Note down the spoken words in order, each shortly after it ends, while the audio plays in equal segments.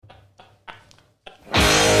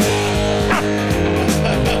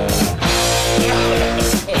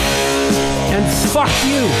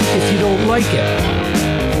like it.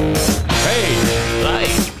 Hey,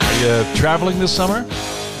 Are you traveling this summer?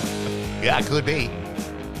 yeah, could be.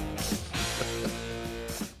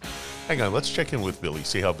 Hang on, let's check in with Billy,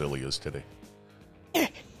 see how Billy is today.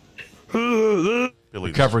 Billy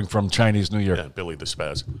Recovering from Chinese New Year. Yeah, Billy the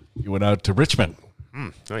Spaz. You went out to Richmond.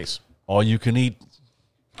 Nice. All you can eat.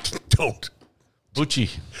 Don't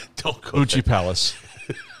Bucci. go Bucci there. Palace.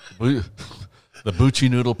 The Bucci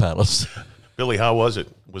Noodle Palace. Billy, how was it?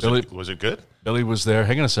 Was Billy- it good? Billy was there.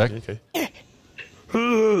 Hang on a sec. Okay.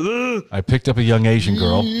 I picked up a young Asian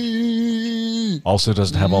girl. Also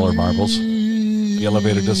doesn't have all her marbles. The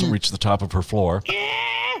elevator doesn't reach the top of her floor.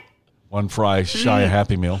 One fry shy a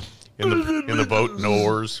Happy Meal. In the boat, no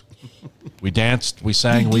oars. We danced, we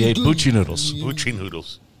sang, we ate Bucci noodles. Bucci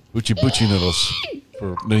noodles. Bucci noodles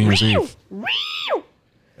for New Year's Eve.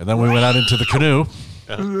 And then we went out into the canoe.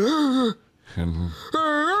 And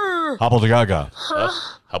Hobble-de-gaga,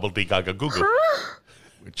 Hubble-de-gaga goo-goo.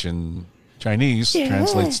 which in Chinese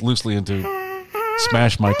translates loosely into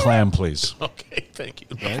smash my clam, please. Okay, thank you.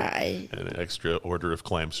 And an extra order of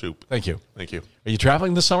clam soup. Thank you. Thank you. Are you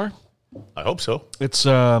traveling this summer? I hope so. It's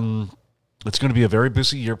going to be a very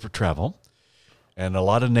busy year for travel. And a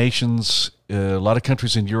lot of nations, a lot of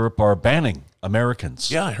countries in Europe are banning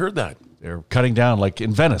Americans. Yeah, I heard that. They're cutting down, like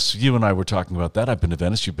in Venice. You and I were talking about that. I've been to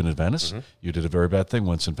Venice. You've been to Venice. You did a very bad thing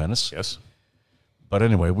once in Venice. Yes. But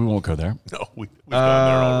anyway, we won't go there. No, we've gone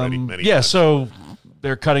there already many Yeah, times. so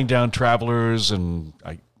they're cutting down travelers and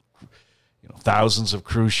thousands of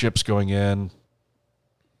cruise ships going in,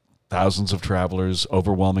 thousands of travelers,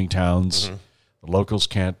 overwhelming towns. The locals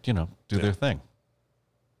can't, do their thing.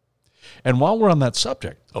 And while we're on that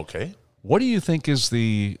subject, Okay. what do you think is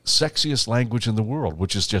the sexiest language in the world,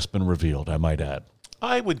 which has just been revealed, I might add?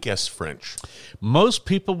 I would guess French. Most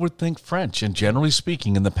people would think French, and generally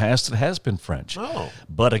speaking, in the past it has been French. Oh.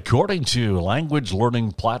 But according to language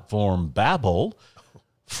learning platform Babbel,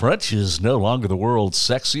 French is no longer the world's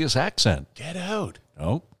sexiest accent. Get out.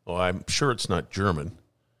 Oh, Oh, I'm sure it's not German.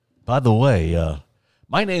 by the way,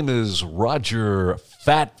 my name is Roger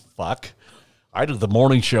Fatfuck. I do the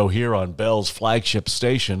morning show here on Bell's flagship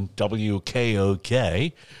station,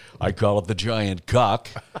 WKOK. I call it the Giant Cock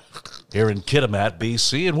here in Kitimat,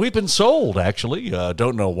 BC. And we've been sold, actually.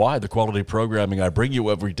 Don't know why. The quality programming I bring you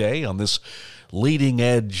every day on this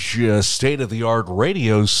leading-edge, state-of-the-art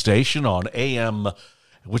radio station on AM,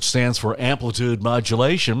 which stands for amplitude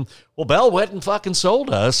modulation. Well, Bell went and fucking sold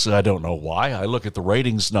us. I don't know why. I look at the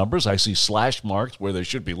ratings numbers. I see slash marks where there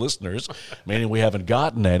should be listeners, meaning we haven't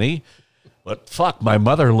gotten any. But fuck, my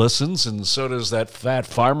mother listens, and so does that fat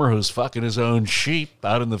farmer who's fucking his own sheep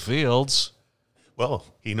out in the fields. Well,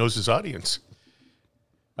 he knows his audience.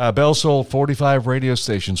 Bell sold 45 radio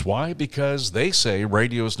stations. Why? Because they say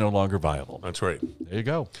radio is no longer viable. That's right. There you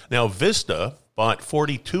go. Now, Vista bought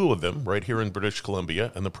 42 of them right here in British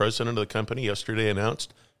Columbia, and the president of the company yesterday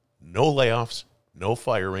announced no layoffs, no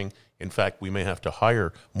firing. In fact, we may have to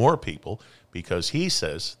hire more people because he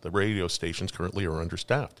says the radio stations currently are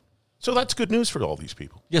understaffed. So that's good news for all these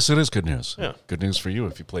people. Yes, it is good news. Yeah. Good news for you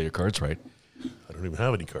if you play your cards right. I don't even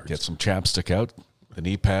have any cards. Get some chapstick out, the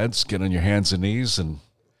knee pads, get on your hands and knees, and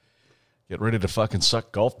get ready to fucking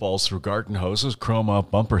suck golf balls through garden hoses, chrome out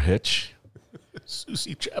bumper hitch,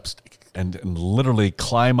 Susie Chapstick. and literally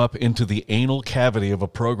climb up into the anal cavity of a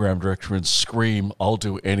program director and scream, "I'll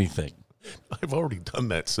do anything." I've already done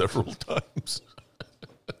that several times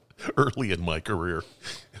early in my career.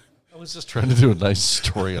 I was just trying to do a nice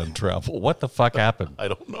story on travel. What the fuck happened? I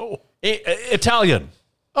don't know. Italian.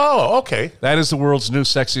 Oh, okay. That is the world's new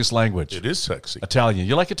sexiest language. It is sexy. Italian.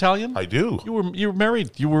 You like Italian? I do. You were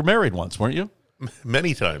married. You were married once, weren't you?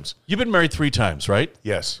 Many times. You've been married 3 times, right?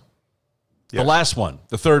 Yes. The last one,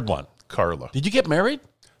 the third one. Carla. Did you get married?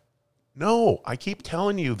 No, I keep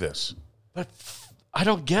telling you this. But I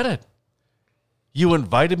don't get it. You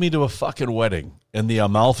invited me to a fucking wedding in the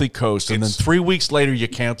Amalfi Coast, and then 3 weeks later you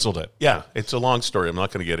canceled it. Yeah, it's a long story. I'm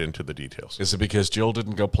not going to get into the details. Is it because Jill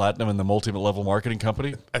didn't go platinum in the multi-level marketing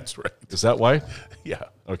company? That's right. Is that why? Yeah.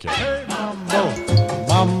 Okay.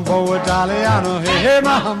 Mambo Italiano, hey, hey,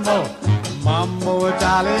 mambo. Mambo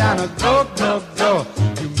Italiano, go, go, go.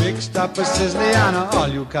 You mixed up a Siciliano, all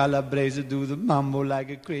you Calabrese do the mambo like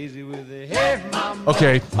a crazy with a hey, mambo.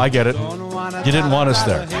 Okay, I get it. You didn't want us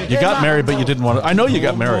there. You got married, but you didn't want to. I know you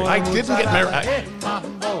got married. I didn't get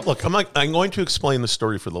married. Look, I'm going to explain the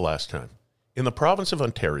story for the last time. In the province of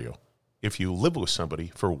Ontario, if you live with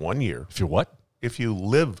somebody for 1 year, If you're what? if you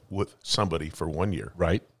live with somebody for 1 year,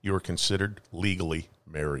 Right. you are considered legally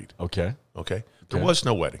married. Okay. Okay? There was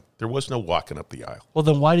no wedding. There was no walking up the aisle. Well,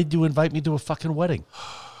 then why did you invite me to a fucking wedding?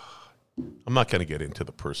 I'm not going to get into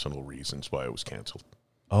the personal reasons why it was canceled.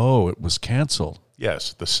 Oh, it was canceled.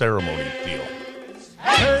 Yes, the ceremony deal.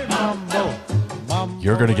 Hey, Mambo, Mambo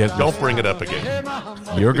You're going to get Don't bring it up again.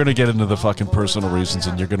 you're going to get into the fucking personal reasons,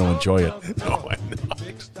 and you're going to enjoy it. No, I'm not.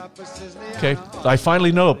 Okay, I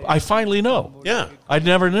finally know. Yeah. I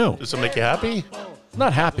never knew. Does it make you happy?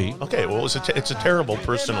 Not happy. Okay, well, it's a terrible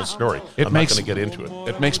personal story. It I'm makes- not going to get into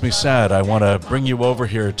it. It makes me sad. I want to bring you over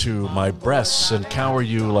here to my breasts and cower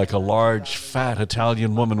you like a large, fat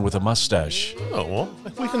Italian woman with a mustache, Oh, well,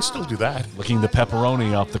 we can still do that. licking the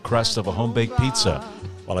pepperoni off the crust of a home-baked pizza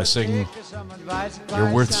while I sing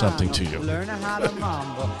You're Worth Something to You. Learn how to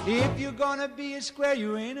mambo. If you're gonna be a square,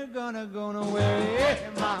 you ain't gonna go nowhere. Hey,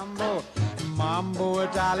 mambo, mambo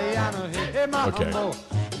Italiano. Hey, mambo. Okay.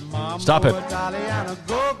 Mambo Stop it. Italiano.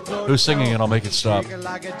 Go, go, Who's singing go. it? I'll make it stop. Shake it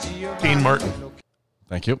like a Giovanni. Dean Martin.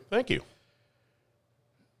 Thank you. Thank you.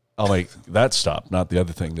 I'll make that stop, not the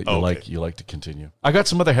other thing that you Okay. you like to continue. I got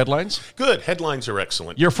some other headlines. Good. Headlines are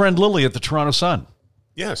excellent. Your friend Lily at the Toronto Sun.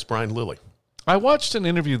 Yes, Brian Lilly. I watched an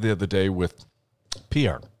interview the other day with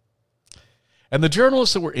Pierre. And the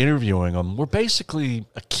journalists that were interviewing him were basically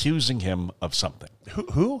accusing him of something.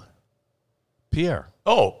 Who? Pierre.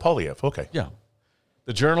 Oh, Polyev. Okay. Yeah.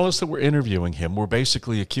 The journalists that were interviewing him were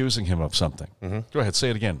basically accusing him of something. Go ahead, say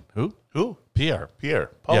it again. Who? Who? Pierre.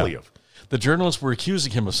 Pierre. Yeah. Polyev. The journalists were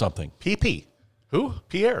accusing him of something. PP. Who?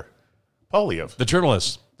 Pierre. Polyev. The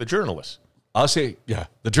journalists. The journalist. I'll say, yeah,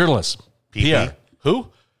 the journalists. PP. Pierre. Who?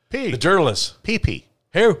 P. The journalists. PP.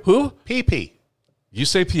 Here, who? PP. You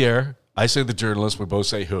say Pierre. I say the journalists. We both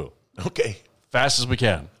say who. Okay. Fast as we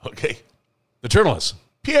can. Okay. The journalists.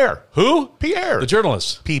 Pierre. Who? Pierre. The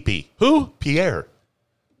journalists. PP. Who? Pierre.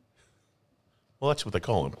 Well, that's what they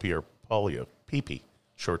call him. Pierre Polyev. PP.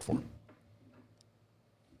 Short form.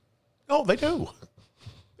 Oh, they do.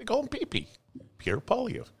 They call him PP. Pierre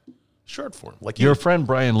Polyev. Short form. Like you. Your friend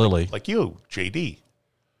Brian Lilly. Like you. JD.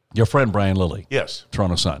 Your friend Brian Lilly. Yes.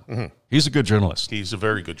 Toronto Sun. He's a good journalist. He's a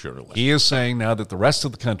very good journalist. He is saying now that the rest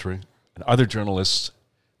of the country and other journalists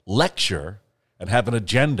lecture and have an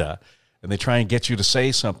agenda, and they try and get you to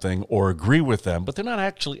say something or agree with them, but they're not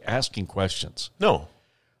actually asking questions. No.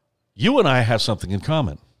 You and I have something in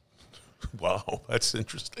common. Wow. That's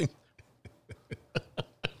interesting.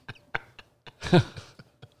 I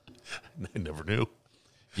never knew.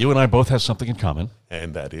 You and I both have something in common.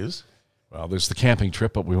 And that is? Well, there's the camping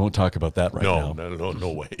trip, but we won't talk about that right now.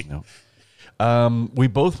 No way. No. We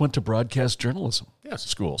both went to broadcast journalism Yes.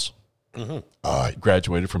 schools. I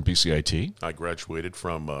graduated from BCIT, I graduated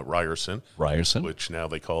from Ryerson, Ryerson. which now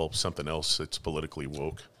they call something else that's politically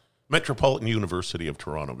woke. Metropolitan University of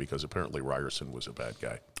Toronto, because apparently Ryerson was a bad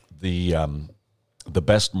guy. The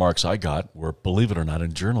best marks I got were, believe it or not,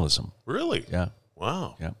 in journalism. Really? Yeah,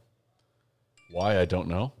 Wow. yeah. Why, I don't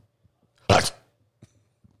know.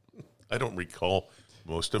 I don't recall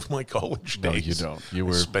most of my college No, days. you don't. You I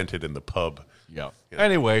were- spent it in the pub. Yeah.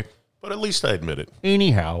 Anyway. But at least I admit it.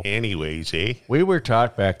 Anyhow. Anyways, eh? We were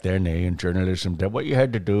taught back then, in journalism, that what you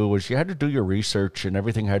had to do was you had to do your research and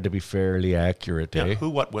everything had to be fairly accurate, Yeah. eh? Who,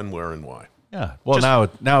 what, when, where, and why. Yeah. Well,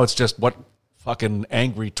 now it's just what fucking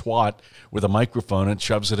angry twat with a microphone and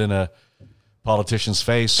shoves it in a politician's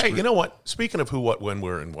face. Hey, you know what? Speaking of who, what, when,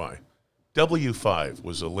 where, and why, W5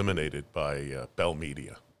 was eliminated by Bell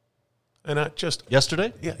Media. And I just...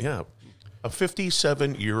 Yesterday? Yeah. A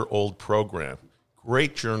 57-year-old program.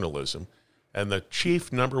 Great journalism. And the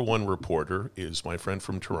chief number one reporter is my friend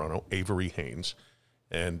from Toronto, Avery Haynes.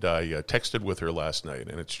 And I texted with her last night,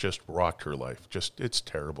 and it's just rocked her life. It's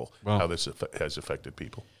terrible how this has affected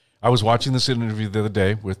people. I was watching this interview the other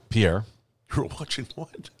day with Pierre. You were watching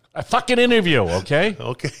what? A fucking interview, okay?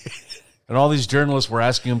 Okay. And all these journalists were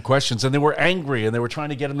asking him questions, and they were angry, and they were trying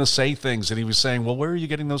to get him to say things. And he was saying, well, where are you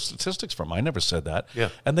getting those statistics from? I never said that. Yeah.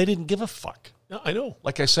 And they didn't give a fuck. No, I know.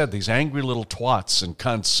 Like I said, these angry little twats and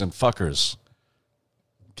cunts and fuckers.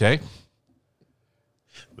 Okay?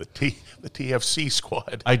 The TFC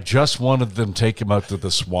squad. I just wanted them to take him out to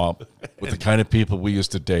the swamp with the kind of people we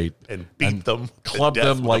used to date. And beat them. to club death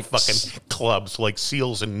them with like fucking clubs, like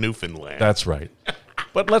seals in Newfoundland. That's right.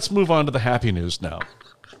 But let's move on to the happy news now.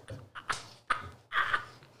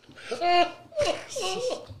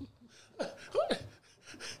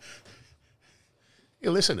 Hey,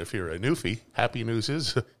 listen, if you're a newfie, happy news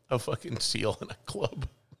is a fucking seal in a club.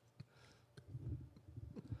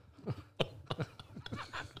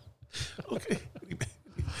 Okay.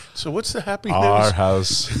 So what's the happy Our news?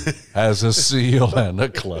 house has a seal and a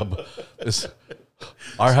club.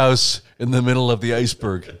 Our house in the middle of the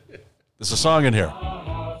iceberg. There's a song in here.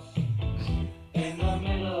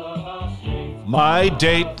 My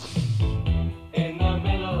date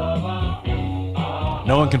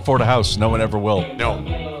No one can afford a house. No one ever will. No.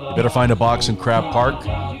 You better find a box in Crab Park,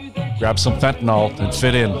 grab some fentanyl, and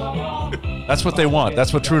fit in. That's what they want.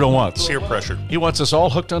 That's what Trudeau wants. Peer pressure. He wants us all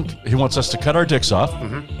hooked on. He wants us to cut our dicks off,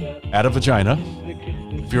 add a vagina.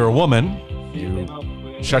 If you're a woman, you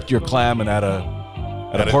shut your clam and add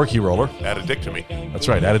a porky roller. Add a dick to me. That's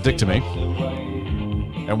right. Add a dick to me,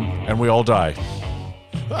 and we all die.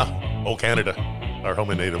 Ah, oh, Canada, our home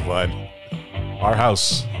and native land. Our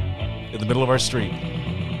house in the middle of our street.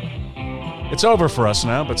 It's over for us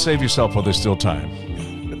now, but save yourself while there's still time.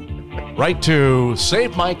 Write to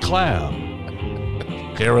Save My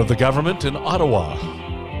Clam, care of the government in Ottawa,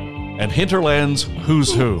 and Hinterland's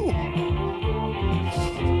Who's Who.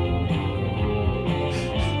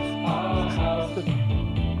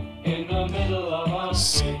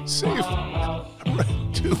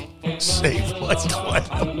 Save My Clam,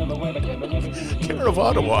 care of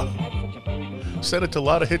Ottawa. Send it to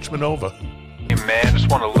Lotta Hitchmanova. Hey man, just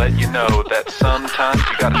want to let you know that sometimes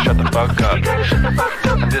you gotta shut the fuck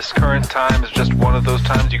up. And this current time is just one of those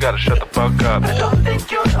times you gotta shut the fuck up. I don't think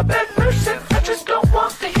you're a bad person. I just don't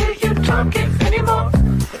want to hear you talking anymore.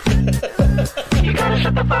 You gotta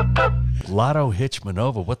shut the fuck up. Lotto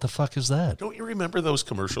Hitchmanova, what the fuck is that? Don't you remember those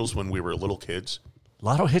commercials when we were little kids?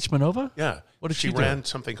 Lotto Hitchmanova? Yeah. What did she she do? ran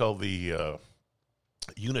something called the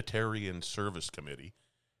Unitarian Service Committee,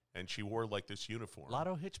 and she wore like this uniform.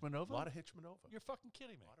 Lotto Hitchmanova? Lotta Hitchmanova. You're fucking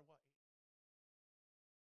kidding me.